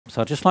So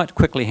I'd just like to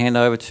quickly hand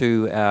over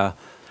to our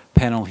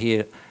panel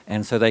here,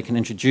 and so they can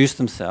introduce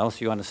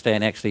themselves. You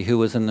understand actually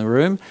who is in the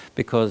room,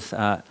 because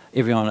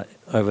everyone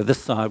over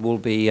this side will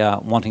be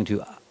wanting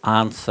to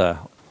answer,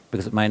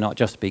 because it may not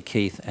just be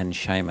Keith and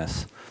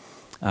Seamus.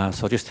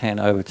 So I'll just hand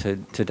over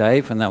to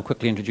Dave, and they'll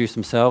quickly introduce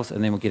themselves,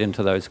 and then we'll get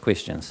into those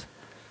questions.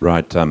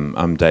 Right,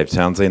 I'm Dave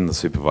Townsend, the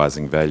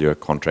Supervising Valuer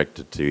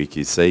contracted to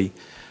EQC.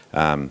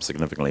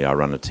 Significantly, I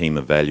run a team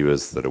of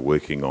valuers that are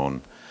working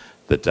on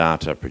the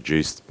data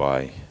produced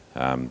by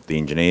the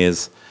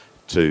engineers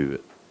to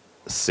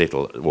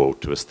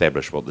to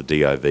establish what the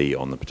DOV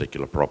on the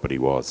particular property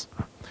was.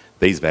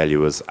 These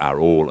valuers are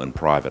all in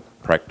private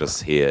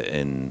practice here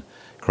in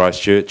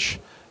Christchurch.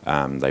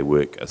 They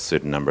work a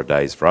certain number of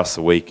days for us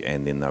a week,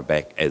 and then they're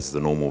back as the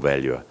normal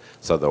valuer.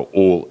 So they're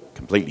all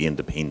completely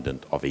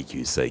independent of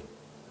EQC.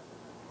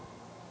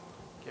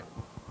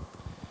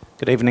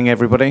 Good evening,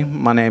 everybody.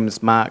 My name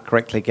is Mark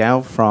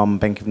Reckley-Gow from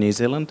Bank of New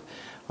Zealand.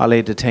 I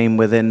lead a team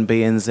within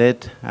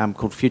BNZ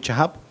called Future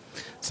Hub.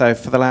 So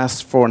for the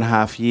last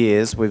 4.5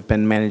 years, we've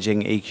been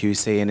managing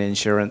EQC and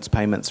insurance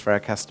payments for our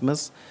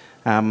customers.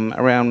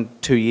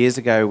 Around 2 years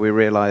ago, we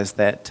realised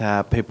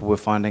that people were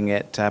finding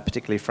it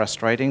particularly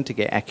frustrating to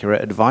get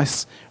accurate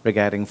advice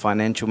regarding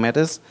financial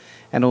matters,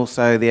 and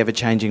also the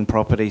ever-changing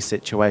property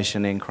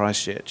situation in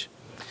Christchurch.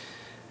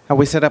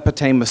 We set up a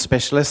team of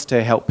specialists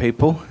to help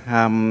people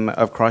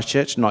of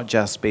Christchurch, not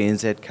just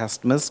BNZ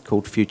customers,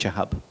 called Future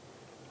Hub.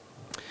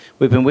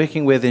 We've been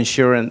working with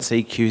insurance,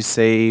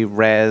 EQC,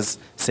 RAS,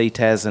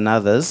 CTAS and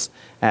others,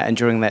 and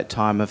during that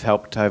time have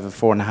helped over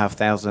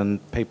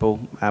 4,500 people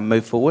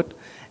move forward,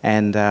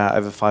 and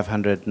over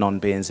 500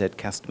 non-BNZ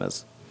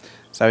customers.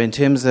 So in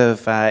terms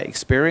of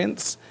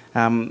experience,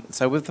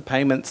 so with the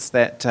payments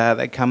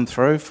that come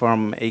through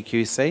from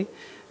EQC,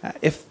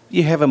 if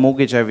you have a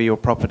mortgage over your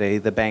property,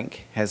 the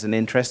bank has an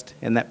interest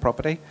in that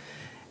property.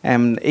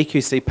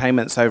 EQC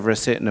payments over a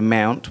certain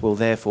amount will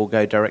therefore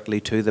go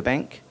directly to the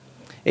bank.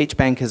 Each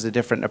bank has a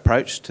different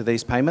approach to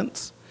these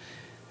payments.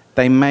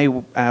 They may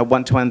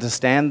want to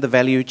understand the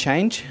value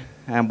change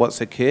and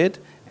what's occurred.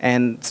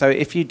 And so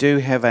if you do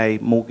have a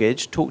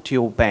mortgage, talk to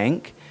your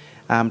bank.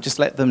 Just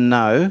let them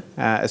know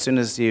as soon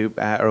as you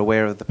are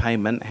aware of the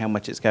payment, how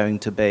much it's going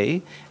to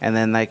be, and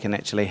then they can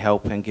actually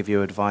help and give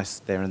you advice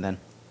there and then.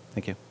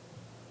 Thank you.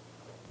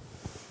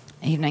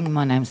 Evening,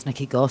 my name's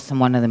Nikki Goss. I'm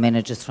one of the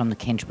managers from the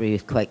Canterbury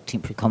Earthquake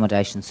Temporary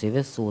Accommodation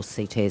Service, or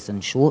CTAS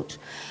in short.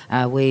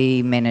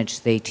 We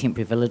manage the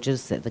temporary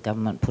villages that the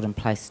government put in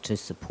place to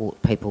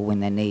support people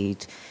when they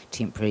need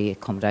temporary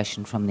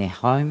accommodation from their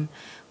home.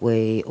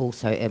 We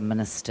also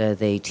administer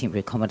the temporary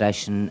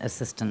accommodation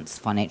assistance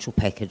financial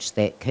package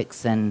that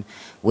kicks in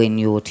when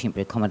your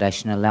temporary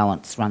accommodation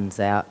allowance runs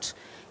out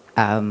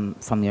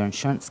from your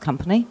insurance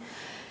company.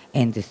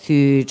 And the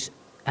third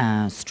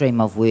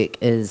stream of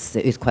work is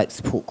the Earthquake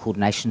Support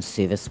Coordination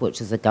Service, which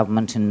is a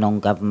government and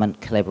non-government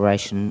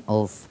collaboration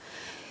of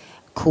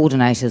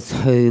coordinators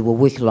who will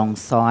work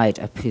alongside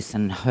a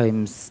person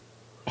who's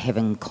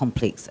having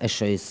complex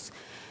issues,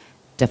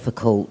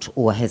 difficult,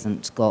 or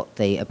hasn't got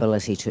the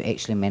ability to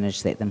actually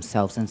manage that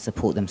themselves, and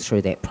support them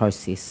through that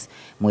process.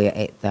 We're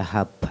at the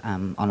hub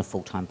on a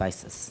full-time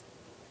basis.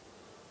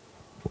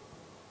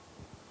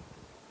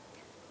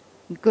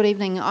 Good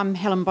evening, I'm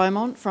Helen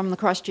Beaumont from the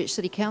Christchurch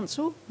City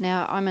Council.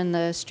 Now I'm in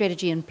the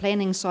strategy and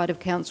planning side of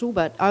council,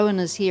 but Owen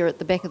is here at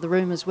the back of the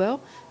room as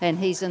well, and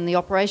he's in the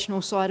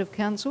operational side of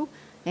council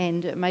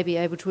and may be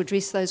able to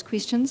address those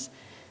questions.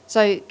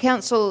 So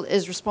council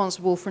is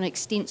responsible for an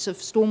extensive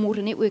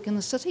stormwater network in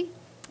the city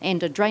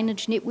and a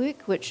drainage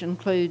network, which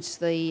includes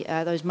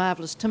those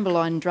marvellous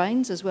timberline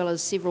drains, as well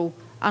as several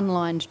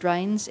unlined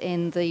drains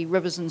and the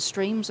rivers and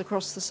streams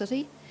across the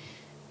city.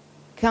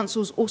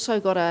 Council's also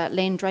got a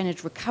land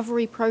drainage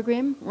recovery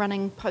program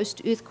running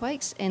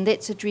post-earthquakes, and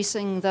that's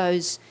addressing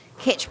those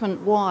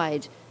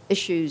catchment-wide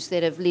issues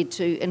that have led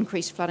to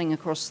increased flooding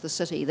across the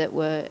city that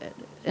were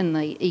in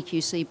the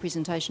EQC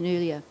presentation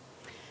earlier.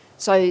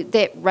 So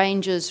that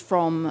ranges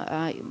from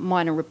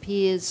minor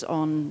repairs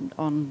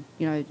on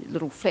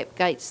little flap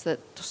gates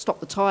that stop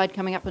the tide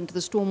coming up into the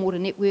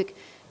stormwater network,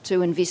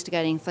 to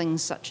investigating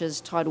things such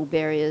as tidal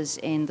barriers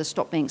and the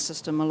stop bank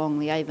system along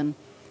the Avon,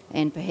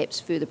 and perhaps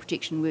further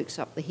protection works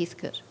up the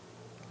Heathcote.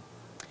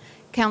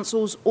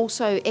 Council's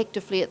also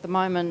actively at the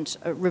moment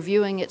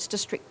reviewing its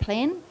district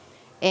plan,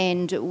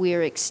 and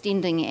we're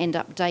extending and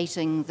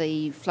updating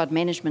the flood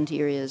management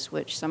areas,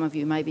 which some of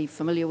you may be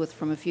familiar with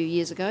from a few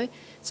years ago.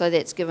 So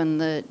that's given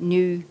the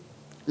new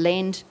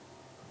land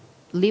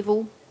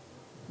level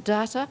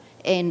data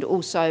and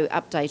also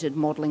updated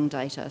modelling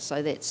data.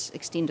 So that's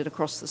extended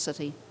across the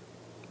city.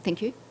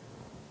 Thank you.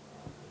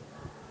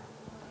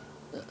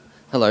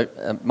 Hello,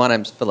 my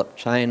name's Philip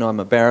Chain.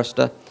 I'm a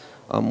barrister.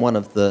 I'm one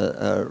of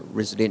the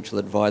residential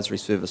advisory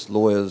service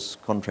lawyers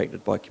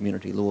contracted by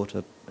Community Law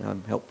to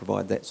help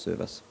provide that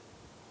service.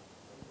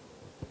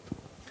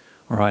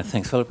 All right,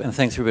 thanks, Philip, and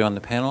thanks everybody on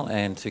the panel,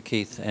 and to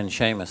Keith and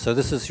Seamus. So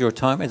this is your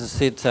time. As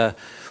I said,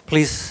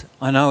 please,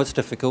 I know it's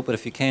difficult, but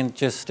if you can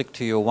just stick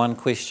to your one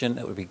question,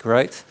 that would be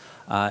great.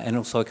 And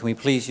also, can we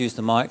please use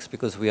the mics,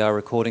 because we are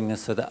recording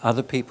this, so that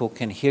other people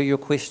can hear your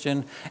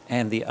question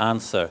and the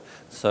answer,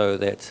 so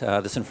that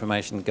this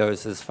information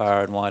goes as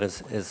far and wide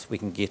as we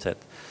can get it.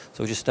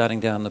 So we're just starting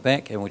down the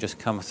back, and we'll just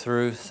come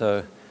through.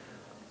 So,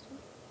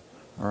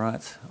 all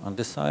right, on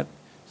this side.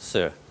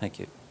 Sir, thank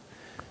you.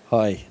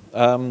 Hi.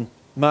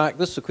 Mark,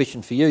 this is a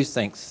question for you,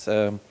 thanks.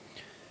 And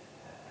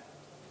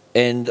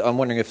I'm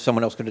wondering if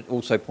someone else could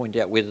also point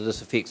out whether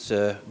this affects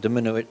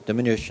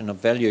diminution of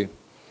value.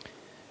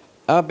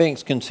 Are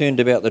banks concerned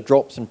about the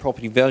drops in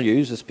property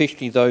values,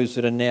 especially those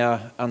that are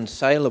now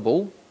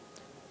unsaleable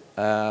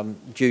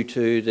due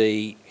to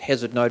the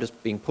hazard notice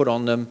being put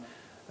on them,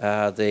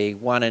 the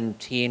 1 in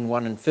 10,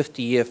 1 in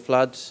 50 year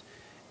floods?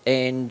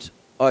 And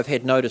I've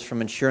had notice from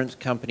insurance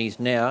companies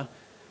now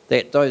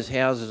that those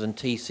houses in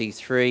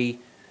TC3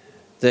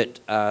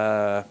 that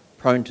are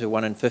prone to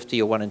 1 in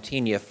 50 or 1 in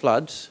 10 year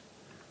floods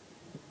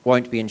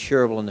won't be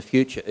insurable in the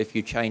future if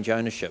you change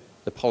ownership.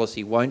 The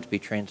policy won't be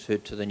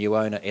transferred to the new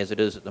owner as it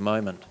is at the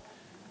moment.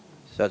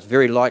 So it's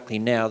very likely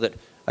now that,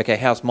 okay, a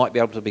house might be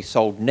able to be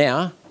sold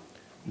now,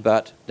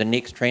 but the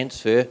next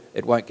transfer,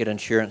 it won't get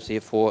insurance,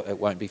 therefore it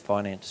won't be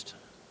financed.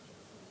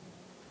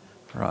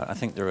 Right, I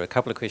think there are a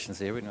couple of questions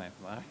there. Anyway,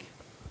 Mark.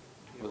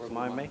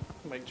 Remind me,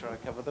 make sure I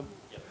cover them.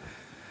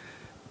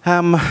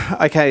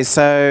 Okay,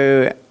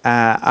 so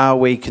are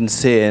we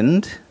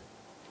concerned?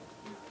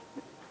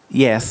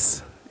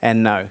 Yes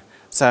and no.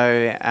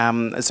 So,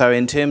 so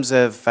in terms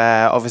of,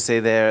 obviously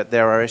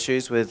there are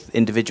issues with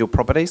individual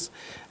properties.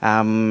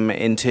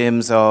 In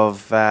terms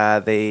of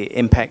the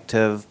impact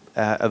of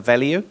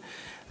value,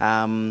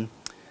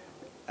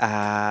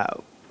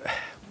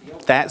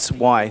 that's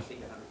why.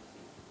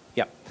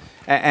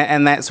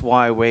 And that's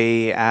why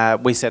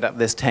we set up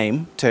this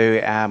team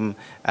to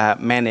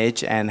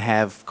manage and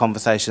have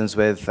conversations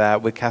with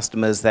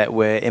customers that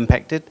were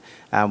impacted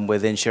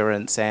with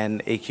insurance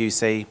and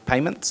EQC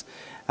payments.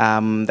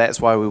 That's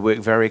why we work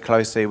very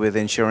closely with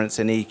insurance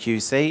and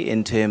EQC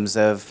in terms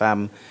of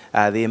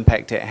the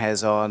impact it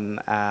has on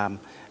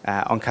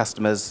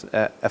customers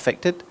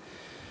affected.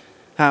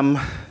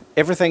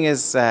 Everything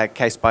is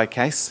case by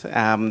case.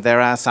 There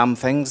are some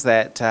things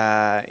that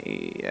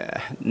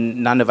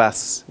none of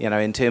us,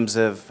 in terms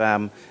of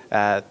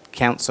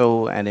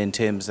council and in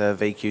terms of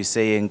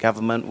EQC and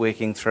government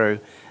working through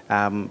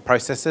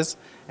processes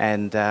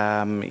and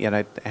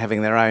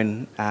having their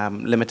own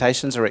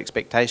limitations or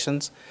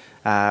expectations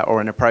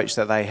or an approach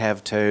that they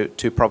have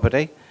to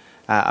property.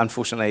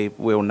 Unfortunately,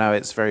 we'll know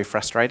it's very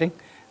frustrating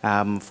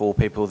for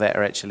people that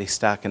are actually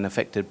stuck and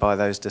affected by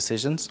those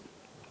decisions.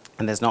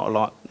 And there's not a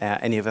lot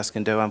any of us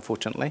can do,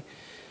 unfortunately.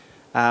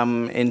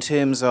 In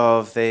terms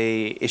of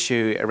the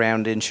issue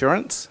around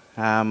insurance,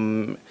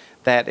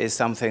 that is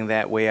something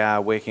that we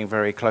are working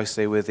very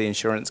closely with the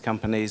insurance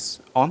companies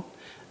on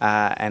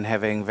and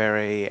having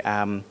very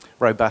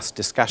robust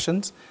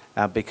discussions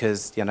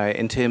because,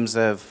 in terms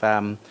of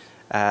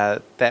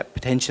that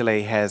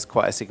potentially has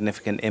quite a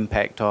significant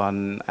impact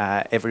on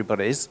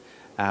everybody's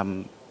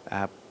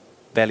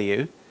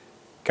value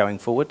going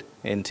forward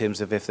in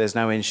terms of if there's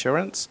no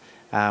insurance.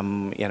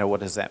 What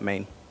does that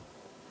mean?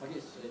 I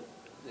guess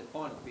the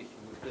final question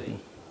would be,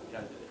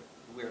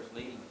 where it's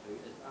leading to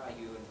is, are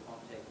you in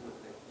contact with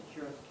the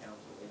Insurance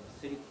Council and the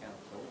City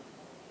Council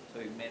to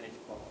manage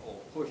or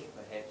push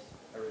perhaps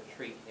a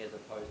retreat as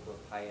opposed to a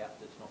payout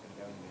that's not going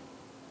to go anywhere?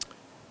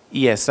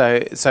 Yeah,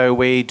 so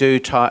we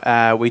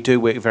do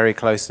work very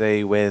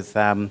closely with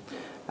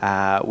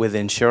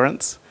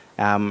insurance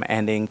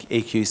and in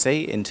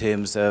EQC in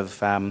terms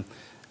of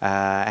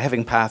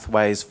having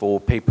pathways for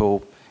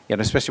people.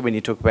 Especially when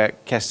you talk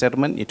about cash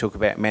settlement, you talk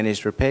about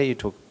managed repair, you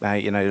talk,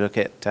 you look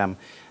at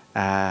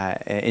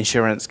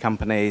insurance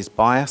companies'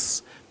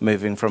 bias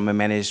moving from a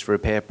managed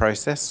repair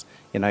process.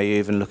 You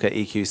even look at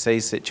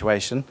EQC's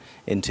situation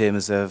in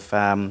terms of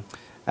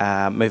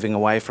moving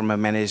away from a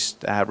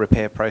managed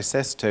repair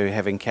process to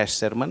having cash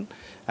settlement.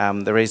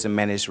 The reason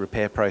managed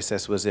repair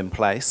process was in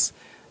place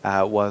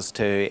was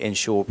to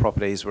ensure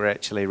properties were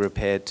actually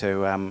repaired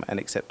to an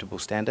acceptable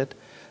standard.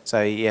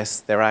 So yes,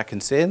 there are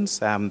concerns.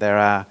 There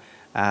are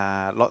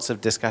lots of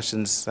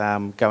discussions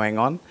going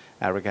on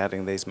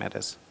regarding these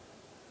matters.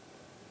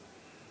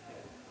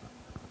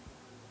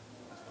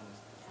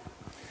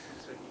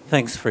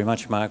 Thanks very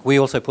much, Mark. We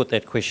also put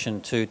that question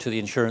to the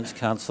Insurance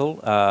Council,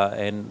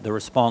 and the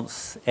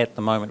response at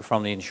the moment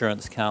from the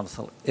Insurance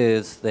Council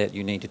is that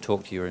you need to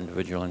talk to your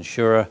individual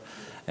insurer,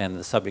 and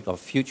the subject of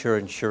future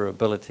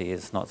insurability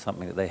is not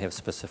something that they have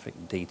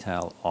specific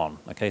detail on.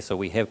 Okay, so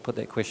we have put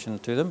that question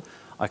to them.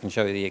 I can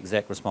show you the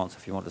exact response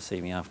if you want to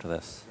see me after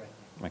this.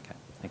 Okay,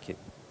 thank you.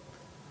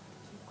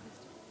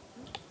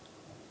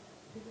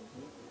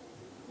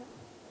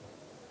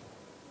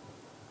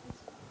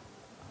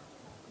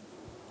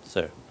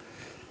 Sir.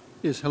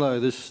 Yes, hello.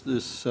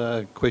 This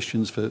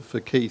question's for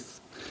Keith.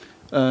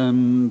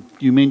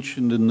 You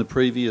mentioned in the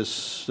previous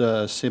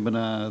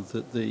seminar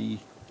that the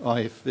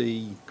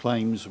IFV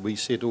claims we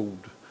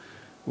settled,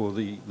 or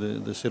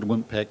the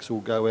settlement packs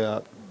will go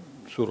out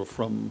sort of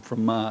from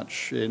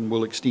March and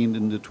will extend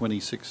into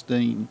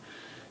 2016.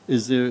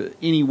 is there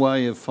any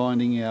way of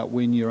finding out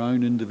when your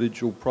own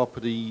individual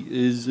property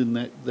is in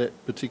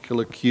that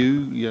particular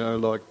queue? You know,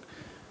 like,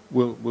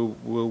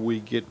 will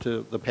we get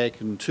to the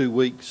pack in 2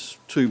 weeks,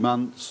 2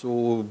 months,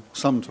 or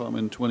sometime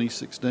in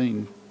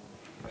 2016?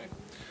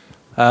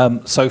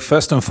 So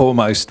first and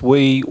foremost,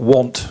 we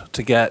want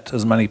to get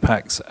as many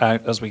packs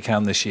out as we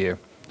can this year.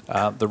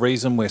 The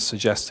reason we're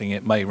suggesting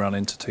it may run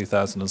into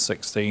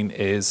 2016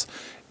 is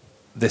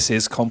this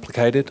is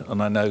complicated,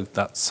 and I know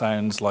that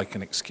sounds like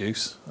an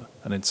excuse,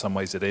 and in some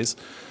ways it is.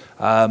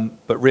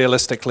 But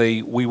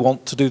realistically, we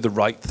want to do the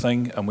right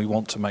thing, and we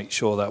want to make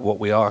sure that what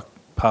we are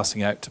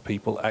passing out to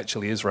people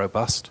actually is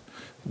robust.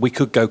 We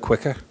could go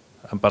quicker,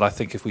 but I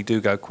think if we do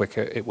go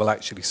quicker, it will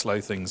actually slow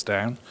things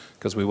down,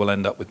 because we will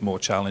end up with more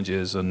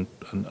challenges and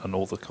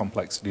all the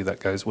complexity that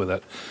goes with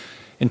it.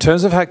 In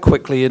terms of how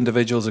quickly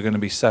individuals are going to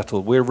be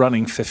settled, we're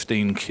running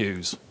 15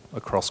 queues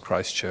across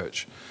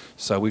Christchurch.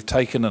 So we've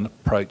taken an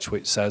approach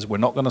which says we're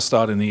not going to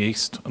start in the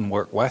east and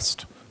work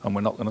west, and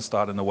we're not going to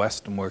start in the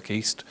west and work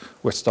east.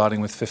 We're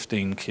starting with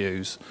 15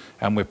 queues,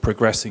 and we're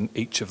progressing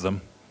each of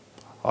them,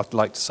 I'd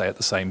like to say at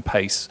the same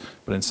pace,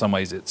 but in some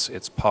ways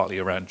it's partly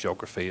around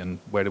geography and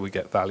where do we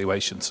get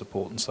valuation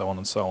support and so on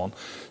and so on.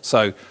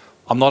 So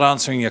I'm not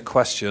answering your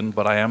question,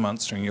 but I am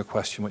answering your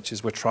question, which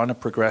is we're trying to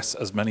progress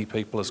as many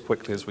people as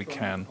quickly as we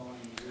can.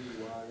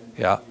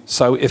 Yeah,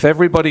 so if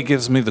everybody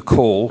gives me the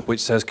call, which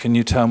says, can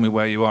you tell me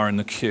where you are in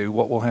the queue,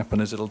 what will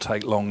happen is it'll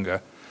take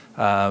longer.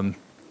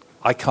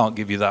 I can't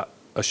give you that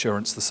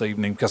assurance this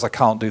evening because I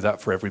can't do that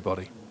for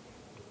everybody,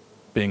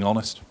 being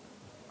honest.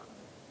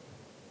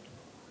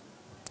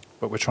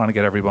 But we're trying to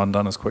get everyone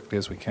done as quickly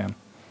as we can.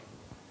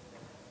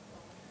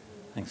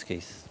 Thanks,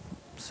 Keith.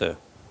 Sir.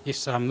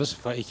 Yes, this is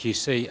for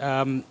EQC.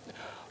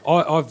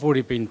 I've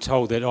already been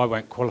told that I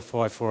won't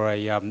qualify for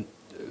a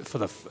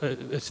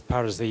as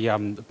far as the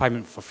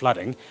payment for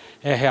flooding.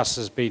 Our house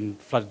has been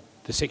flooded.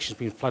 The section's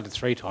been flooded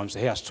 3 times.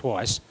 The house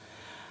twice.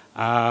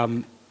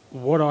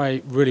 What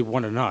I really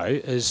want to know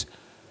is,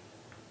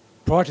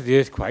 prior to the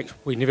earthquake,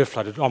 we never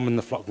flooded. I'm in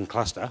the Flockton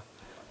cluster.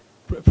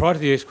 Prior to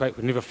the earthquake,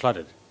 we never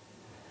flooded.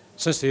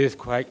 Since the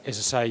earthquake, as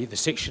I say, the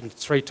section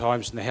 3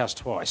 times and the house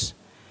twice.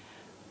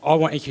 I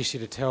want EQC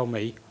to tell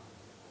me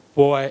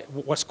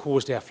what's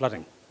caused our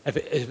flooding.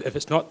 If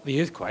it's not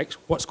the earthquakes,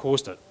 what's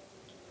caused it?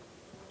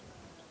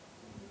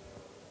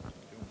 Do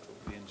you want to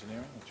talk to the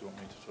engineering, or do you want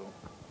me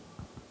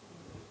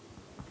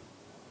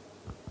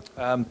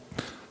to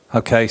talk?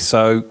 Okay,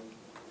 so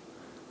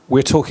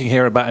we're talking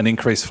here about an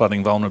increased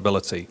flooding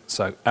vulnerability.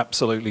 So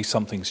absolutely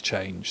something's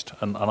changed,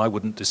 and I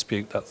wouldn't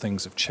dispute that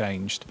things have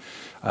changed.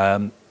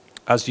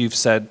 As you've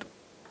said,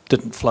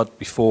 didn't flood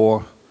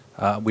before.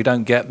 We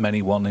don't get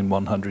many 1 in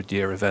 100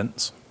 year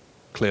events,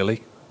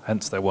 clearly,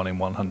 hence they're 1 in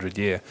 100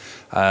 year.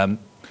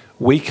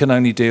 We can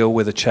only deal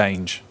with a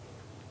change.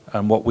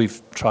 And what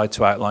we've tried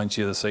to outline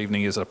to you this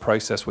evening is a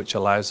process which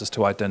allows us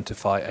to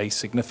identify a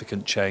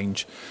significant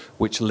change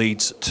which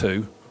leads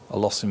to a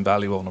loss in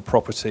value on a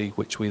property,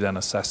 which we then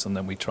assess and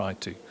then we try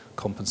to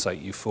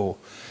compensate you for.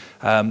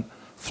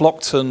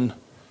 Flockton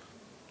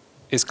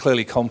is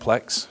clearly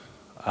complex.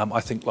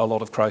 I think a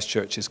lot of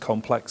Christchurch is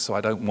complex, so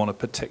I don't want to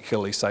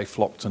particularly say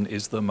Flockton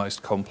is the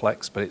most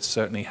complex, but it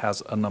certainly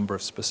has a number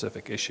of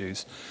specific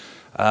issues.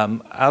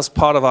 As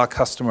part of our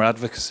customer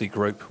advocacy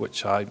group,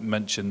 which I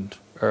mentioned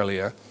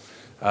earlier,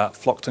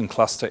 Flockton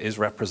Cluster is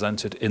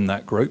represented in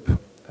that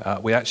group.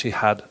 We actually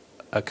had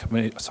a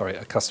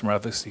customer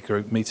advocacy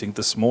group meeting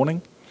this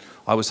morning.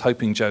 I was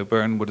hoping Jo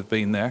Byrne would have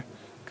been there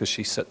because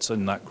she sits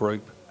in that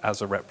group as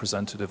a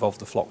representative of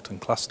the Flockton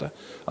cluster.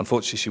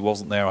 Unfortunately, she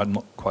wasn't there. I'm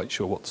not quite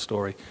sure what the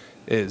story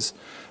is.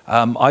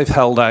 I've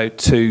held out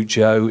to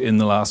Jo in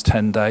the last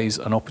 10 days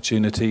an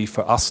opportunity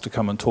for us to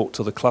come and talk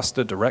to the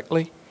cluster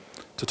directly,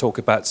 to talk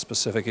about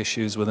specific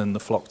issues within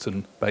the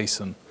Flockton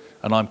Basin,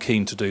 and I'm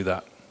keen to do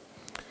that.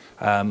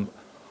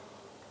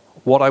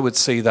 What I would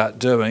see that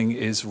doing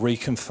is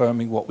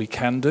reconfirming what we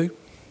can do,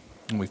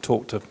 and we've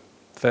talked a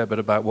fair bit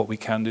about what we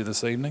can do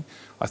this evening.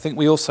 I think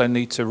we also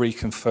need to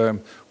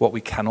reconfirm what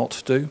we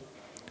cannot do,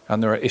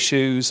 and there are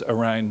issues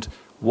around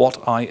what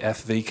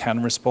IFV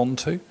can respond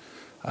to,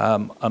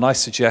 and I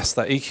suggest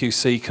that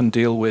EQC can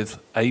deal with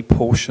a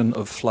portion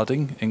of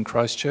flooding in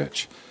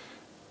Christchurch.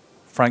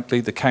 Frankly,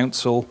 the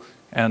council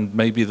and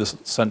maybe the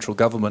central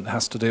government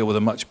has to deal with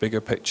a much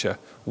bigger picture.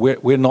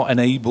 We're not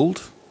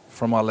enabled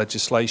from our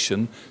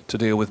legislation to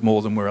deal with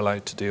more than we're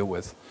allowed to deal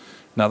with.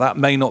 Now, that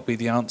may not be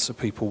the answer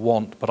people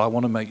want, but I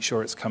want to make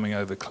sure it's coming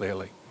over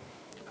clearly.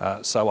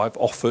 So I've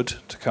offered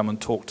to come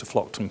and talk to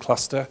Flockton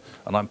Cluster,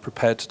 and I'm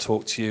prepared to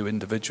talk to you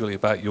individually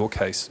about your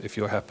case, if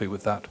you're happy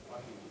with that.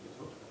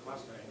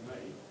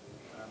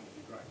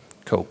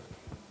 Cool.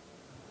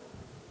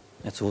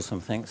 That's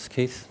awesome. Thanks,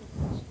 Keith.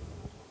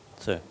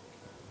 Sir.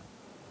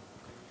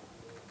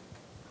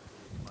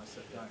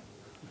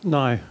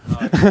 No.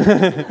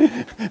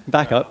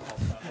 Back up.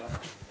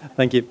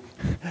 Thank you.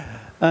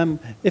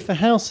 If a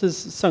house is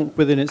sunk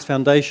within its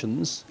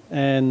foundations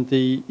and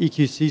the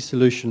EQC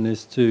solution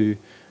is to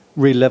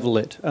re-level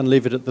it and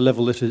leave it at the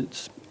level that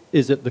it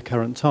is at the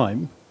current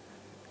time,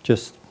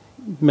 just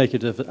make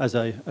it as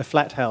a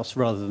flat house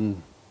rather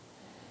than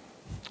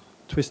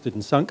twisted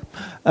and sunk.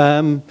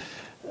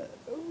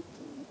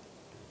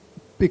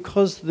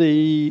 Because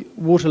the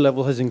water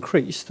level has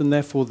increased and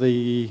therefore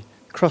the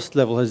crust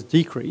level has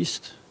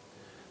decreased,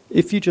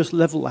 if you just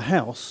level the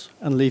house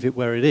and leave it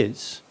where it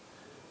is,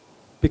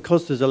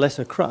 because there's a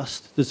lesser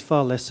crust, there's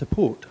far less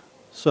support.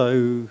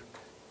 So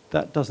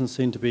that doesn't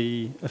seem to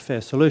be a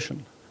fair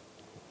solution.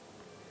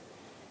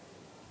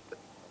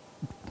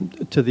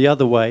 To the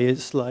other way,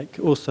 it's like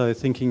also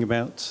thinking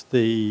about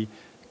the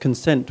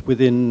consent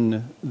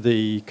within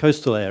the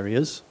coastal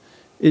areas.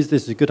 Is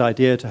this a good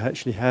idea to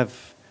actually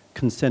have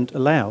consent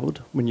allowed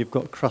when you've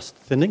got crust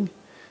thinning?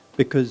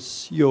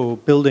 Because you're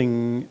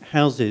building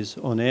houses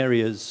on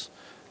areas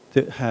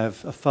that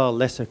have a far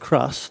lesser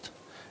crust,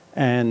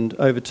 and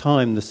over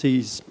time the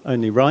sea's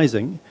only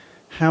rising.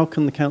 How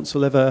can the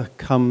council ever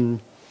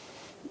come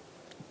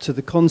to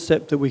the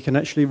concept that we can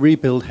actually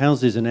rebuild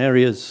houses in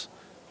areas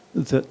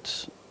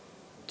that,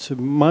 to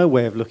my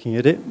way of looking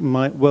at it,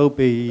 might well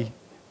be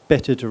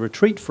better to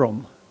retreat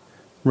from,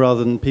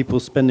 rather than people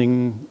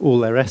spending all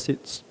their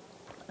assets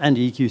and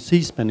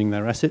EQC spending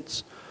their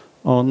assets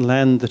on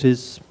land that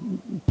is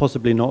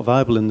possibly not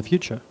viable in the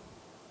future?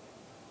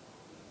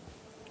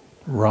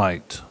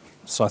 Right.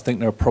 So I think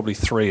there are probably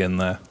three in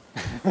there.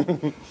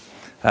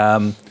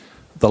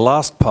 The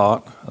last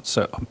part,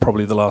 so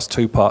probably the last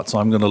two parts,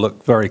 I'm going to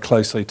look very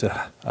closely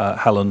to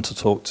Helen to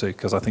talk to,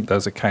 because I think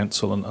those are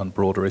council and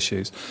broader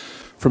issues.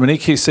 From an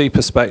EQC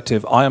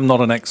perspective, I am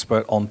not an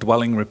expert on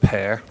dwelling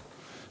repair.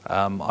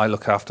 I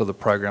look after the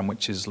programme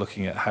which is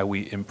looking at how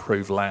we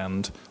improve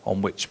land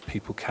on which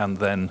people can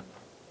then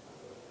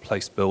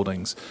place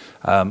buildings.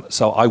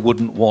 So I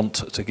wouldn't want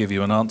to give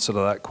you an answer to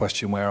that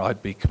question where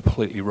I'd be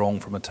completely wrong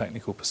from a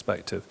technical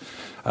perspective.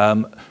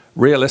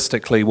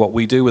 Realistically, what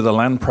we do with the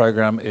land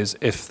programme is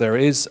if there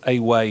is a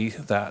way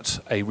that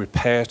a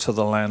repair to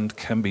the land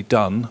can be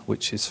done,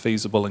 which is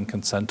feasible and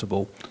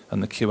consentable,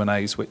 and the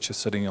Q&As which are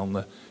sitting on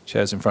the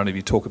chairs in front of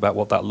you talk about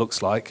what that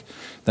looks like,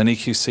 then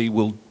EQC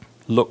will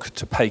look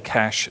to pay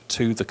cash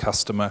to the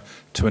customer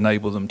to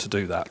enable them to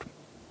do that.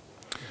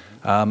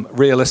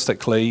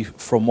 Realistically,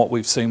 from what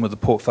we've seen with the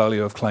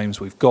portfolio of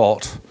claims we've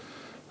got,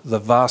 the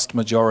vast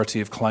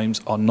majority of claims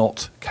are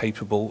not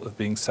capable of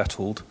being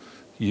settled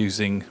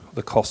using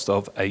the cost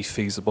of a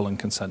feasible and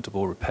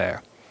consentable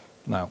repair.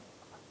 Now,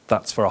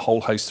 that's for a whole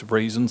host of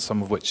reasons,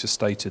 some of which are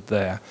stated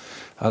there.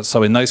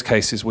 So in those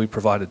cases, we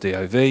provide a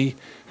DOV,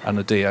 and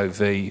the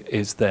DOV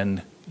is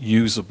then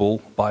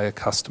usable by a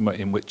customer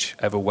in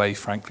whichever way,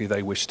 frankly,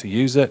 they wish to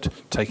use it,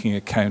 taking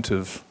account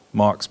of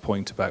Mark's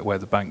point about where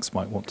the banks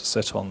might want to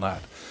sit on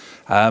that.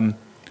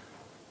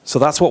 So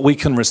that's what we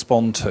can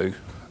respond to.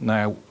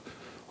 Now,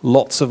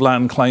 lots of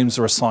land claims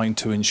are assigned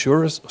to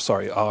insurers,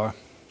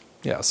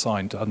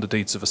 assigned under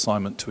deeds of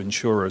assignment to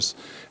insurers,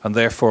 and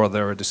therefore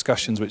there are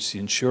discussions which the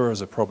insurers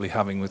are probably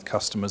having with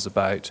customers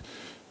about,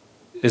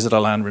 is it a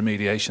land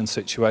remediation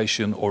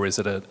situation or is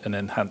it an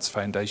enhanced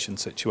foundation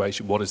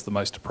situation? What is the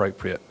most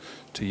appropriate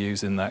to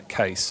use in that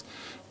case?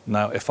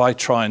 Now, if I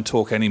try and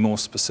talk any more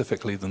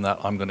specifically than that,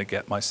 I'm going to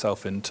get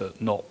myself into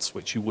knots,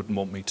 which you wouldn't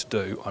want me to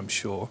do, I'm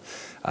sure.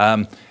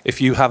 If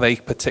you have a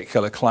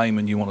particular claim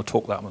and you want to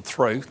talk that one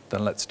through,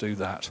 then let's do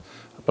that.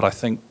 But I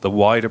think the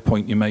wider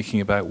point you're making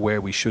about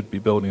where we should be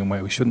building and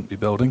where we shouldn't be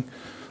building,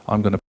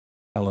 I'm going to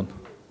Helen.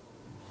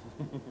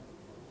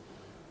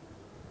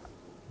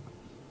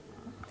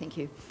 Thank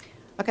you.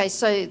 Okay,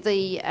 so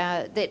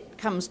that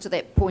comes to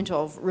that point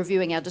of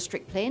reviewing our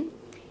district plan.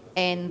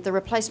 And the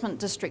replacement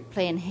district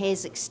plan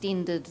has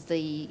extended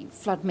the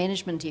flood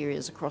management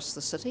areas across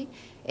the city,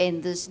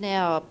 and there's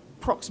now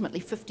approximately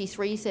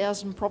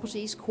 53,000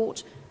 properties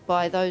caught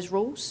by those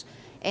rules,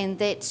 and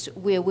that's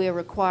where we're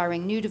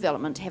requiring new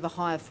development to have a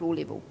higher floor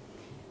level.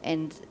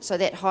 And so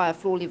that higher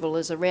floor level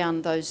is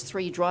around those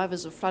three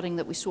drivers of flooding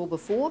that we saw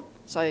before.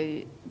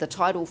 So the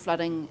tidal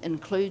flooding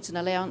includes an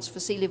allowance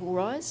for sea level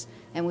rise,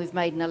 and we've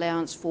made an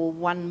allowance for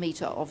 1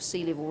 metre of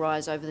sea level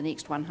rise over the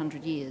next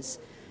 100 years.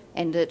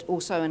 And it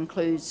also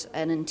includes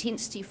an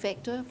intensity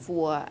factor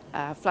for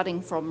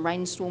flooding from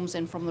rainstorms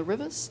and from the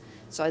rivers,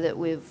 so that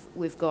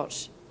we've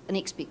got an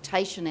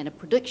expectation and a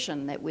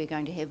prediction that we're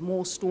going to have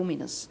more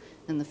storminess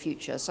in the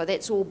future. So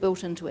that's all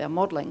built into our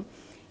modelling,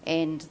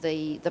 and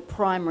the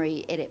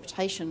primary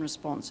adaptation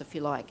response, if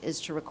you like, is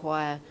to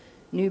require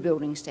new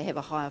buildings to have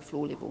a higher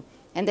floor level.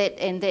 And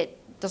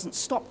that doesn't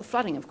stop the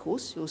flooding, of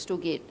course. You'll still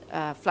get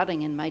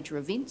flooding in major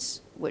events,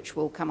 which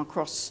will come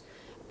across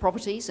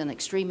properties and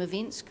extreme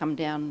events, come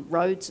down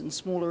roads and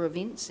smaller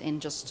events,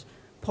 and just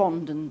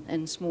pond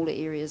in smaller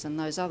areas and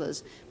those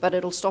others. But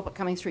it'll stop it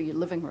coming through your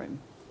living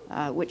room,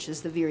 which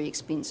is the very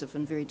expensive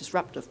and very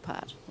disruptive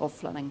part of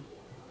flooding.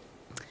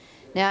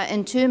 Now,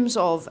 in terms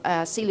of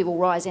sea level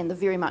rise and the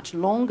very much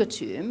longer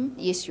term,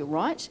 yes, you're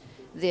right.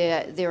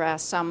 There are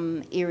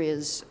some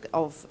areas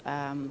of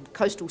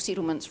coastal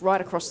settlements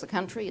right across the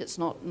country. It's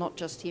not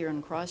just here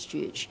in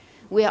Christchurch,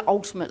 where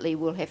ultimately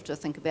we'll have to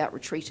think about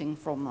retreating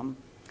from them.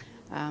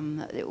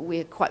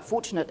 We're quite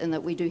fortunate in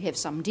that we do have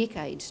some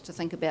decades to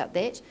think about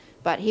that,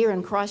 but here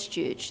in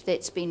Christchurch,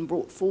 that's been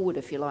brought forward,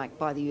 if you like,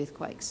 by the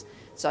earthquakes.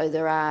 So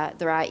there are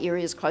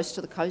areas close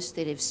to the coast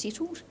that have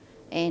settled,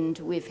 and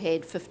we've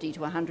had 50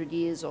 to 100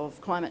 years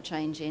of climate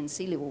change and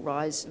sea level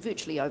rise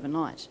virtually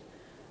overnight.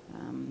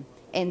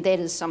 And that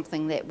is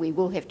something that we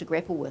will have to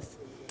grapple with.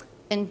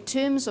 In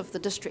terms of the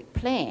district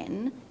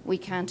plan, we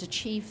can't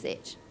achieve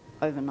that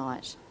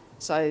overnight.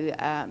 So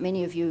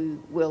many of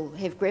you will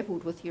have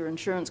grappled with your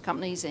insurance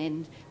companies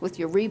and with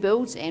your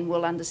rebuilds and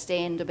will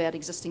understand about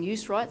existing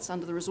use rights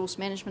under the Resource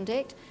Management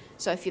Act.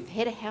 So if you've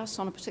had a house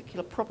on a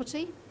particular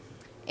property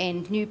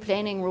and new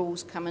planning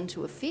rules come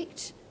into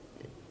effect,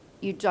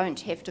 you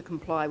don't have to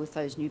comply with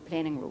those new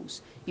planning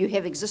rules. You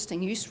have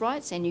existing use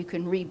rights and you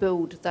can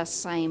rebuild the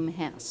same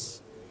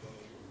house.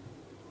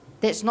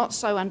 That's not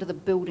so under the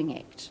Building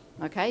Act,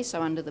 okay?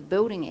 So under the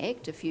Building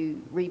Act, if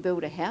you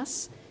rebuild a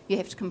house, you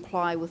have to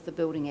comply with the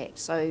Building Act.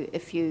 So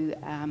if you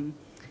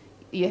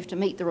have to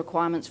meet the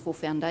requirements for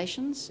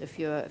foundations. If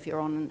you're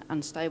on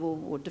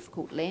unstable or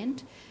difficult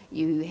land,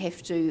 you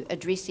have to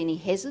address any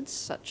hazards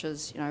such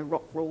as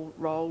rock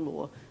roll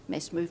or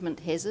mass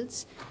movement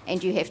hazards,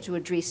 and you have to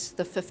address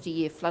the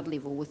 50-year flood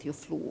level with your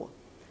floor.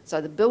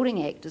 So the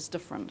Building Act is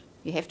different.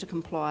 You have to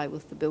comply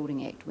with the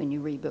Building Act when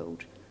you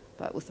rebuild.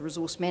 But with the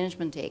Resource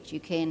Management Act, you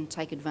can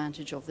take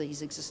advantage of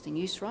these existing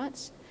use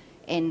rights,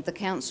 and the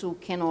council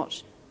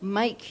cannot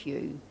make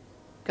you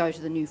go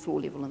to the new floor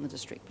level in the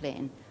district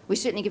plan. We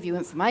certainly give you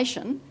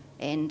information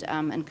and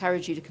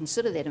encourage you to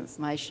consider that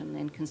information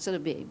and consider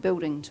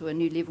building to a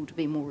new level to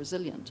be more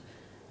resilient.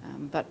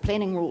 But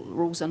planning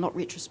rules are not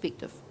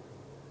retrospective.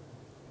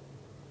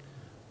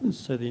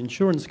 So the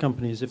insurance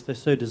companies, if they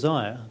so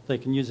desire, they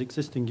can use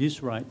existing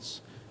use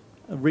rights,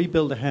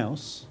 rebuild a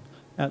house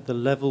at the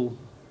level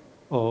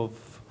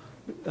of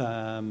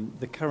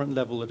the current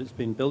level that it's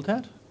been built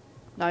at?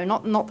 No,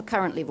 not the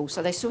current level.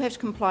 So they still have to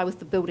comply with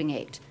the Building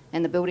Act,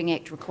 and the Building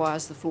Act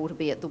requires the floor to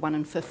be at the 1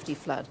 in 50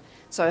 flood.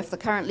 So if the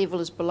current level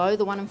is below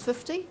the 1 in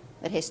 50,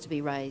 it has to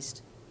be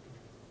raised.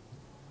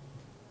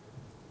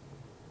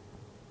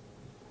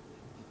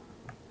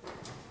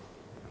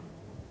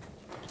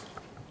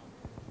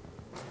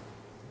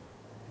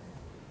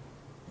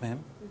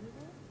 Ma'am?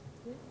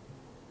 I'm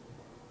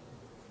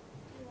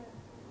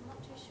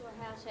not too sure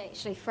how to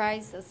actually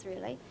phrase this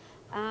really.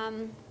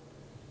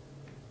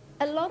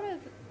 A lot of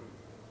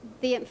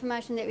the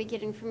information that we're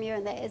getting from you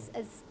and that is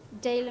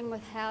dealing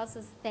with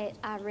houses that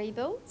are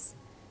rebuilds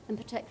in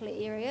particular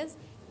areas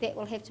that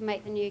will have to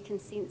make the new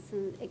consents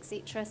and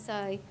etc.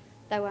 So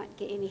they won't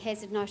get any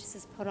hazard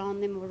notices put on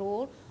them at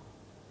all.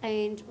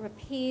 And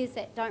repairs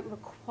that don't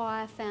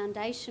require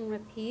foundation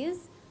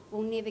repairs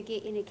will never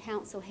get any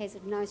council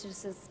hazard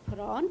notices put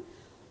on.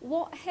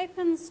 What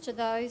happens to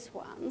those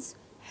ones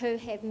who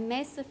have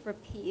massive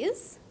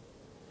repairs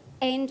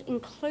and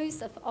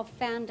inclusive of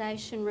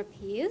foundation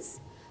repairs?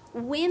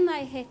 When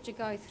they have to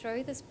go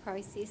through this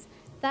process,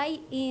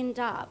 they end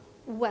up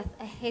with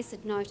a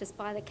hazard notice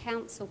by the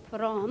council put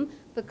on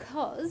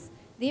because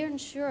their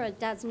insurer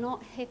does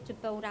not have to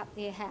build up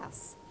their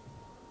house.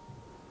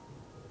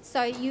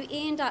 So you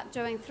end up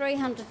doing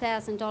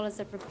 $300,000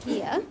 of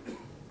repair,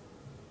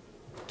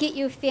 get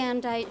your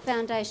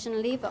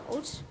foundation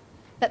levelled,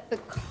 but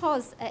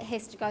because it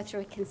has to go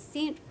through a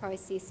consent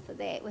process for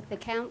that with the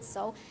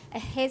council, a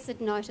hazard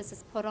notice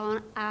is put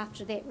on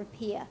after that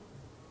repair.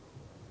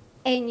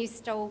 And you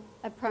still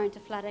are prone to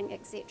flooding,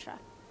 etc.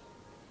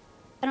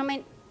 And I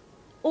mean,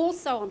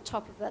 also on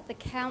top of it, the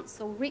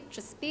council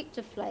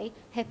retrospectively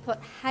have put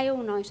hail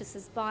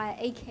notices via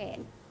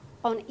ECAN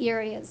on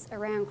areas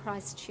around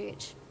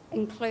Christchurch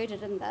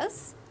included in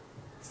this.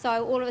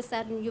 So all of a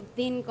sudden you've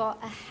then got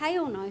a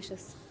hail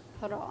notice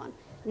put on.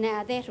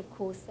 Now that, of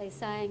course, they're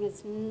saying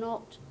is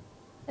not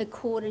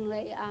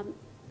accordingly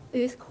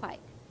earthquake.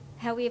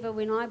 However,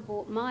 when I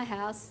bought my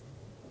house,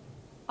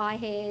 I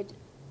had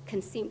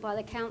consent by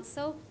the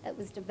council, it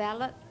was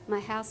developed,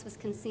 my house was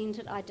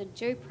consented, I did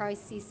due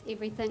process,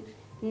 everything.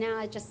 Now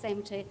I just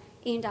seem to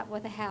end up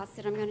with a house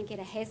that I'm going to get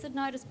a hazard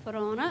notice put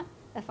on it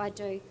if I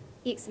do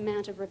X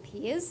amount of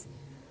repairs.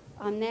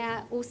 I'm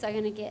now also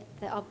going to get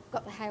I've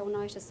got the hail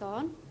notice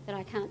on that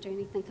I can't do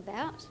anything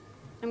about.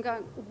 I'm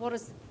going, what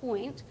is the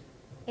point?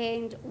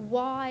 And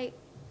why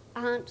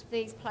aren't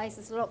these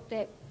places looked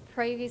at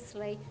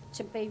previously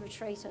to be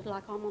retreated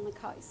like I'm on the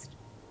coast?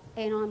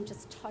 And I'm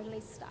just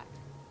totally stuck.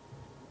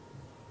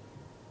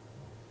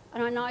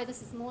 And I know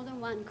this is more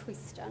than one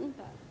question,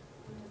 but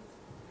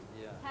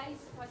how are you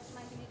supposed to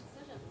make any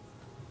decisions?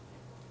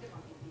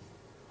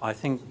 I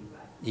think,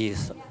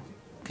 yes.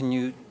 Can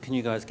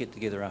you guys get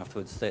together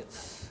afterwards?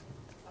 That's...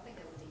 I think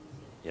that would be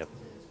easier. Yep.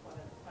 There's quite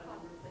a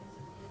number of things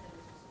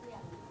in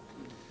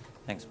here.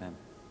 Thanks, ma'am.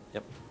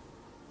 Yep.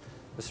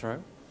 Mr.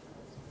 Rowe?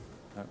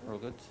 No, we're all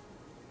good?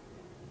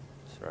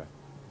 Mr. Rowe?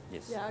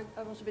 Yes. Yeah,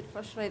 I was a bit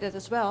frustrated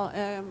as well.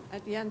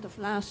 At the end of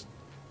last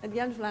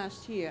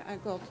year,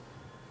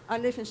 I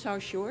live in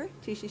South Shore,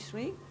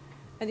 TC3.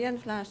 At the end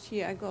of last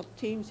year, I got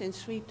teams in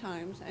 3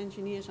 times,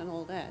 engineers and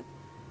all that.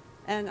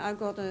 And I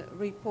got a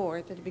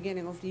report at the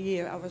beginning of the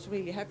year I was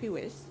really happy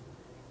with,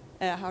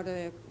 how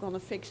they're going to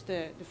fix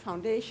the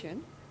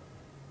foundation.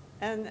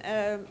 And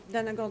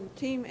then I got a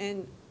team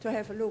in to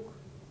have a look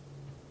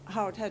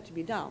how it had to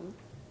be done.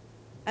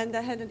 And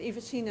I hadn't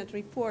even seen that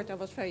report I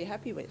was very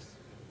happy with.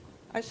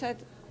 I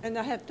said, and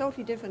I had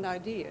totally different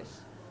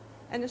ideas.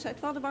 And I said,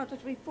 what about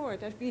that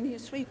report? I've been here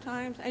 3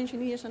 times,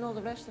 engineers and all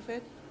the rest of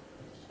it.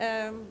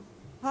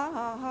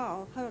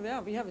 Well,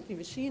 we haven't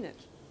even seen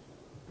it.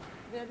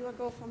 Where do I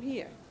go from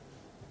here?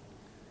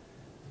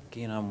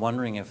 Again, I'm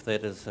wondering if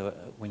that is,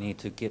 we need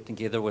to get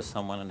together with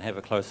someone and have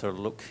a closer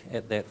look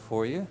at that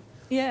for you.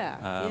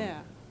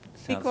 Yeah.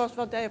 Because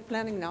what they're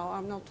planning now,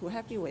 I'm not too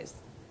happy with.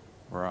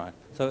 Right.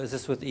 So is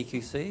this with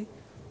EQC?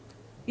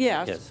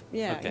 Yes.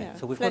 Okay.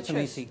 So we've got some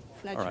EC.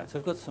 All right. So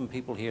we've got some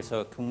people here.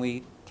 So can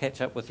we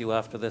catch up with you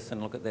after this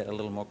and look at that a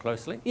little more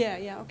closely?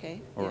 Yeah. Okay.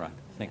 All right.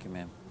 Thank you,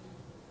 ma'am.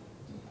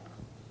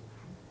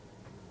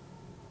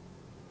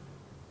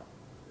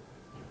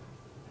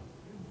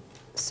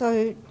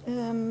 So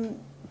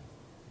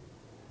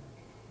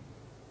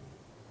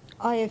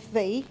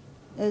IFV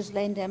is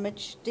land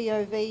damage,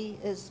 DOV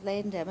is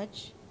land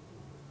damage.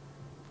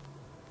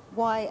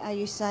 Why are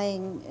you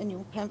saying in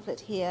your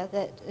pamphlet here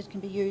that it can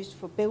be used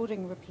for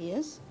building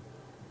repairs?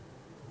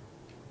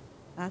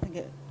 I think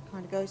it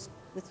kind of goes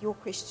with your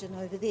question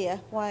over there.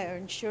 Why are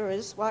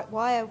insurers,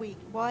 why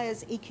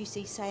is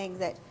EQC saying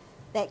that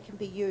that can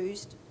be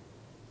used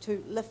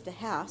to lift a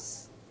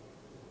house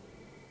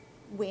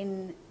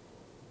when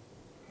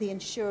the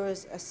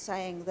insurers are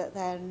saying that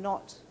they're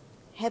not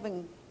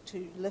having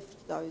to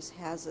lift those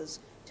houses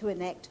to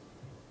enact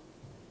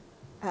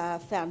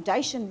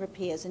foundation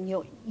repairs, and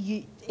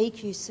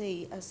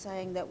EQC are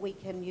saying that we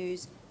can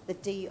use the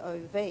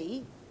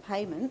DOV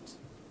payment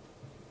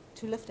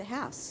to lift a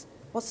house?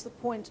 What's the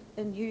point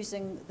in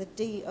using the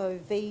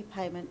DOV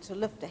payment to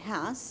lift a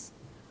house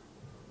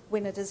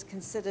when it is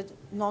considered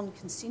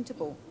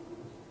non-consentable?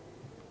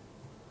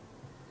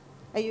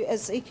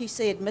 Is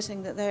EQC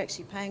admitting that they're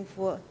actually paying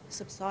for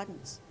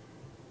subsidence?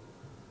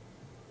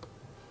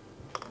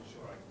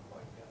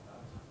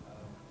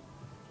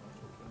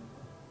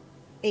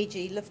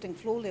 E.g. lifting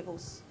floor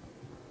levels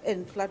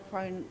in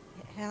flood-prone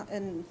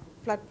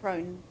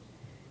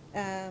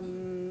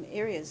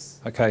areas.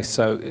 Okay,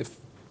 so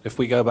if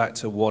we go back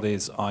to what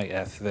is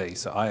IFV,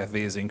 so IFV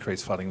is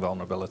increased flooding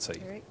vulnerability.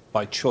 Correct.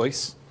 By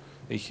choice,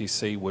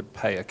 EQC would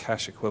pay a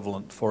cash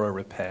equivalent for a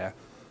repair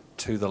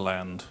to the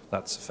land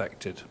that's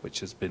affected, which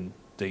has been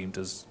deemed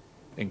as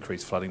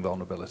increased flooding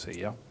vulnerability,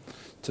 yeah?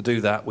 To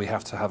do that, we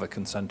have to have a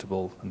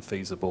consentable and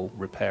feasible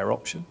repair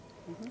option,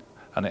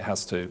 and it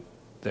has to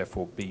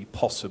therefore be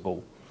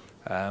possible.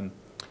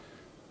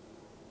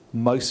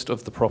 Most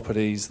of the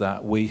properties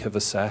that we have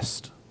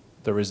assessed,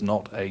 there is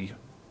not a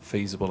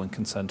feasible and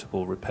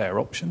consentable repair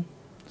option,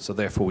 so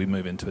therefore we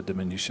move into a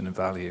diminution in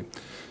value.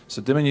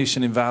 So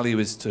diminution in value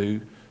is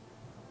to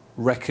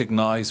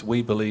recognise,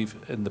 we believe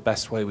in the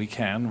best way we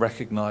can,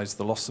 recognise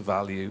the loss of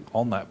value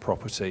on that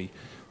property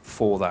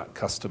for that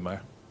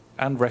customer,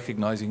 and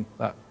recognising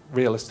that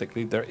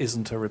realistically there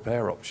isn't a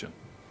repair option.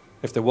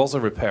 If there was a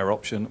repair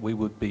option, we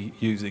would be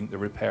using the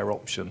repair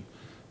option,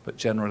 but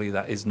generally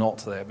that is not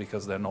there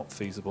because they're not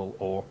feasible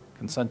or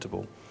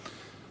consentable.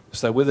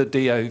 So with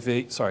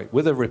a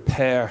with a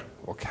repair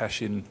or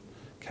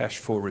cash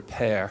for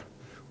repair,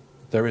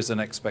 there is an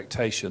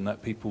expectation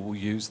that people will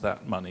use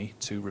that money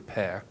to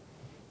repair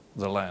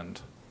the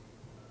land,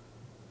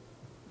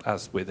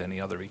 as with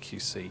any other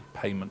EQC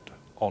payment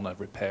on a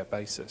repair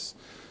basis.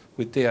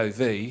 With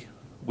DOV,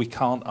 we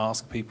can't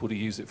ask people to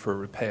use it for a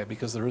repair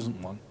because there isn't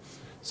one.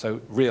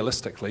 So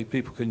realistically,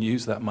 people can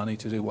use that money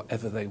to do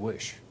whatever they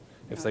wish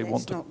if they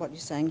want to. That's not what you're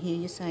saying here.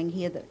 You're saying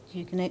here that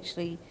you can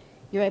actually,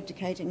 you're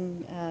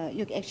abdicating,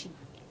 you're actually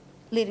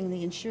letting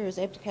the insurers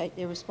abdicate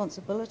their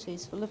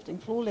responsibilities for lifting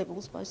floor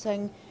levels by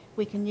saying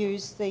we can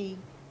use the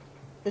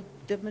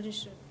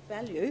diminished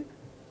value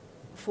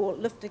for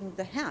lifting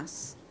the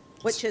house,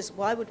 which is,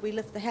 why would we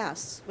lift the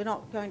house? We're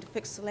not going to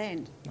fix the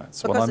land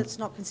because it's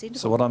not consentable.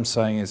 So what I'm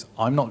saying is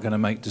I'm not going to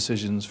make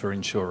decisions for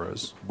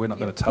insurers. We're not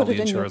going to tell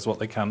the insurers what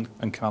they can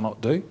and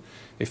cannot do.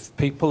 If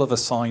people have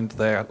assigned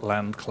their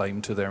land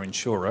claim to their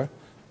insurer,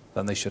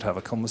 then they should have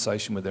a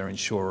conversation with their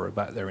insurer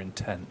about their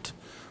intent,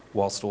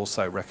 whilst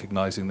also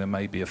recognising there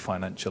may be a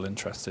financial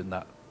interest in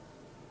that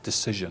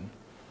decision.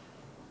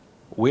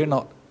 We're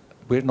not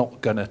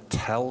going to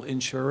tell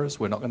insurers,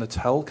 we're not going to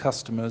tell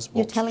customers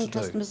what to do. You're telling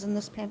customers in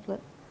this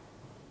pamphlet.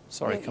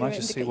 Sorry, can I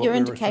just see what you're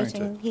we're referring to?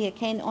 You're indicating here,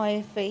 can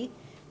IFV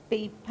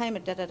be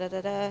payment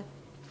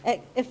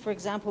if, for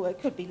example, it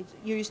could be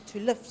used to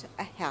lift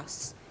a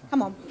house.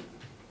 Come on.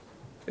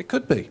 It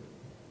could be.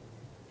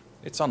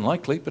 It's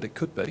unlikely, but it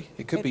could be.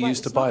 It could be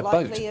used to buy a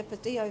boat. It's not likely if the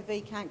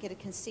DOV can't get a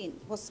consent.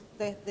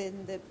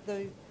 Then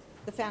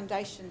the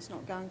foundation's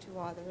not going to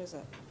either, is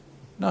it?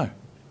 No.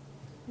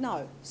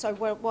 No. So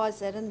why is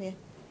that in there?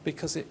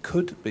 Because it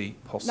could be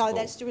possible. No,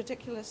 that's a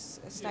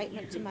ridiculous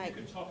statement to make.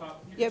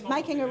 You're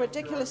making a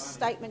ridiculous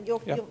statement. To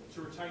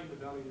retain the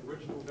value, the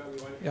original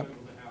valuation of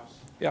the house,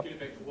 get it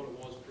back to what it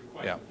was pre-quake.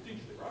 Yeah.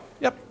 Potentially, right?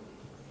 Yep.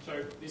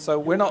 So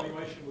we're not.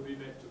 Valuation would be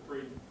back to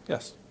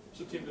Yes.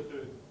 September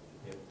 3rd.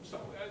 Yeah. So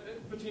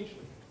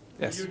potentially.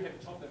 Yes. You'd have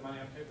to top that money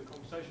up, have the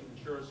conversation with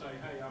insurers, say,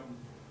 hey,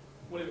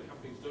 whatever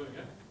company's doing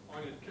it,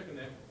 I'm going to kick in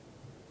that,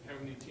 how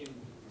many 10,000s,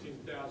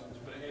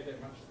 but add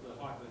that much to the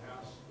height of the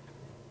house.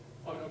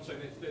 I'm saying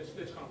that's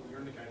kind of what you're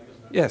indicating,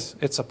 isn't it? Yes,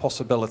 it's a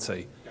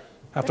possibility. Yeah.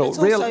 After But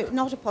all, it's also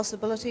not a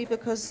possibility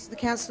because the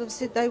council have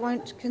said they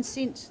won't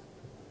consent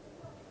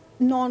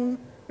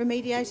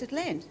non-remediated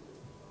land.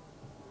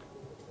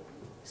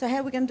 So how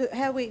are we going to do?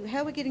 How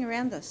are we getting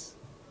around this?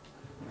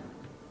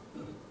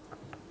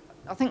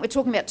 I think we're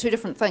talking about two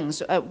different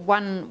things.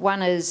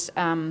 One is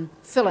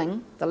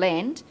filling the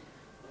land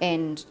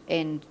and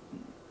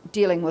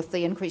dealing with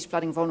the increased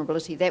flooding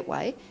vulnerability that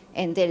way,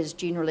 and that is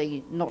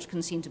generally not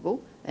consentable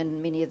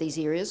in many of these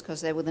areas because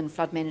they're within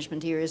flood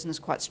management areas and there's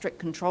quite strict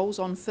controls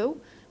on fill,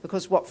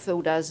 because what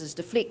fill does is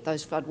deflect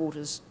those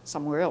floodwaters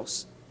somewhere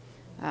else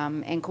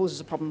and causes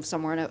a problem for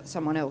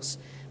someone else.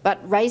 But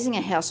raising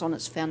a house on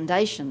its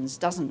foundations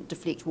doesn't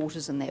deflect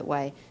waters in that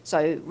way.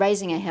 So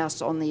raising a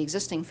house on the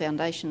existing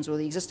foundations or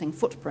the existing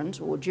footprint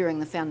or during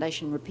the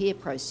foundation repair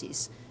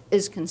process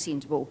is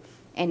consentable.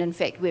 And in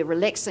fact, we're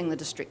relaxing the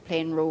district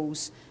plan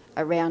rules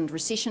around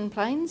recession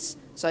plains.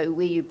 So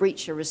where you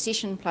breach a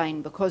recession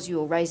plain because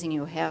you're raising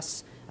your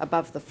house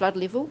above the flood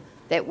level,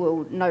 that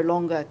will no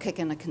longer kick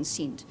in a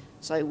consent.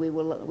 So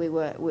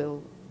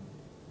we'll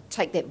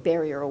take that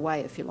barrier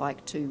away, if you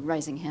like, to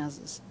raising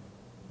houses.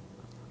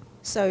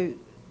 So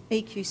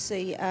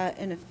EQC are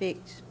in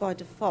effect by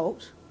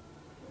default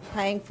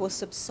paying for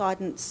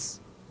subsidence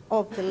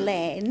of the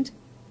land,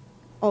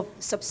 of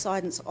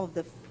subsidence of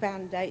the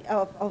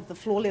of the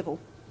floor level.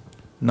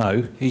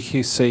 No,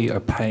 EQC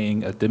are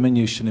paying a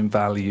diminution in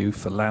value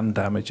for land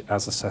damage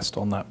as assessed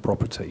on that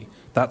property.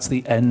 That's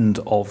the end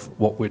of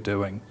what we're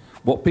doing.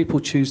 What people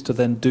choose to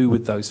then do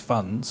with those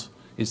funds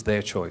is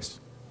their choice.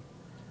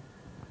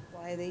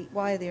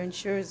 Why are their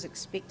insurers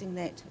expecting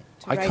that?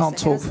 I can't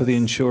talk for the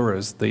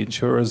insurers. The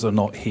insurers are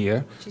not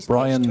here.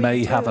 Brian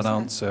may have an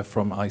answer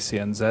from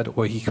ICNZ,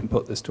 or he can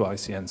put this to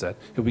ICNZ.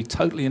 It would be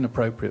totally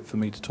inappropriate for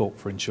me to talk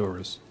for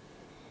insurers,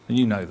 and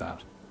you know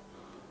that.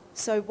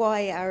 So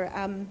why are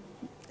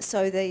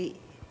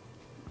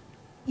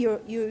you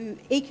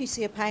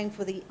EQC are paying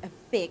for the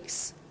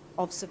effects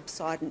of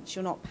subsidence?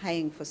 You're not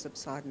paying for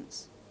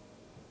subsidence.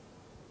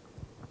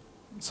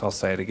 So I'll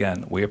say it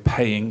again. We are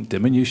paying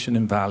diminution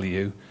in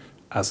value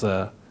as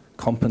a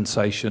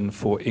compensation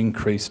for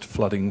increased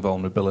flooding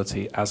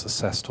vulnerability as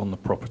assessed on the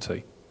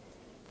property.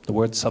 The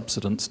word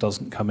subsidence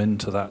doesn't come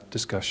into that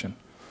discussion.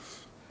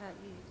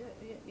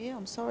 Yeah,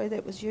 I'm sorry,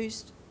 that was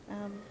used.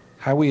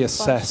 How we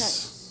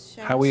assess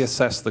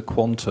the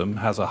quantum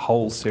has a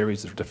whole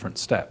series of different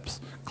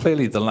steps.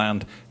 Clearly the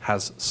land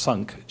has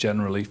sunk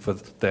generally for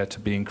there to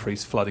be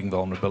increased flooding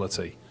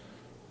vulnerability.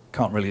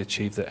 Can't really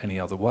achieve that any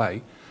other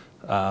way.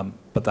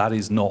 But that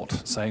is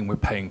not saying we're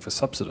paying for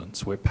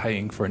subsidence. We're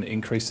paying for an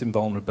increase in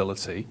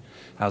vulnerability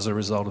as a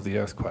result of the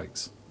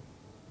earthquakes.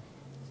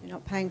 So you're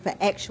not paying for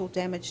actual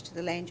damage to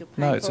the land, you're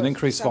paying No, it's an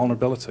increased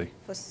vulnerability.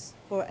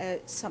 For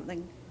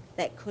something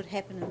that could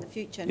happen in the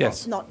future,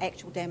 yes. not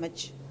actual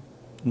damage.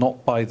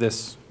 Not by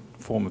this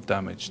form of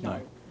damage,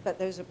 no. But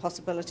there's a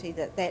possibility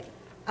that that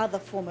other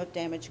form of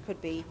damage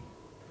could be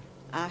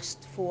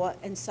asked for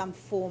in some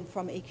form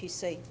from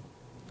EQC.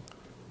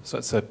 So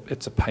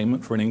it's a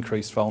payment for an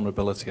increased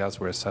vulnerability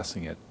as we're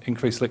assessing it.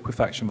 Increased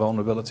liquefaction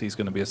vulnerability is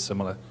going to be a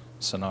similar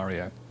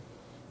scenario.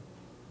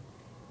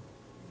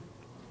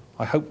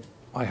 I hope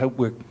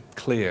we're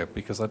clear,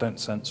 because I don't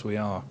sense we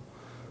are.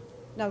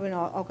 No, we're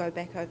not. I'll go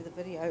back over the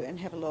video and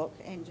have a look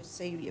and just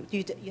see.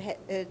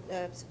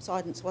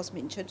 Subsidence was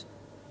mentioned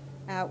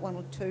 1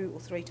 or 2 or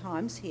 3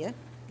 times here.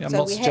 Yeah, I'm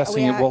not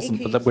suggesting it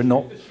wasn't, but that we're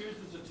not.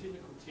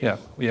 Yeah,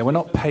 we're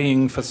not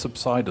paying for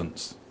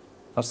subsidence.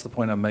 That's the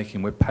point I'm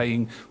making. We're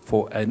paying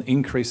for an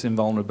increase in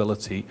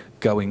vulnerability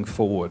going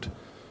forward.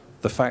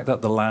 The fact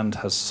that the land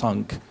has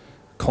sunk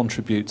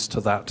contributes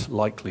to that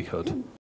likelihood.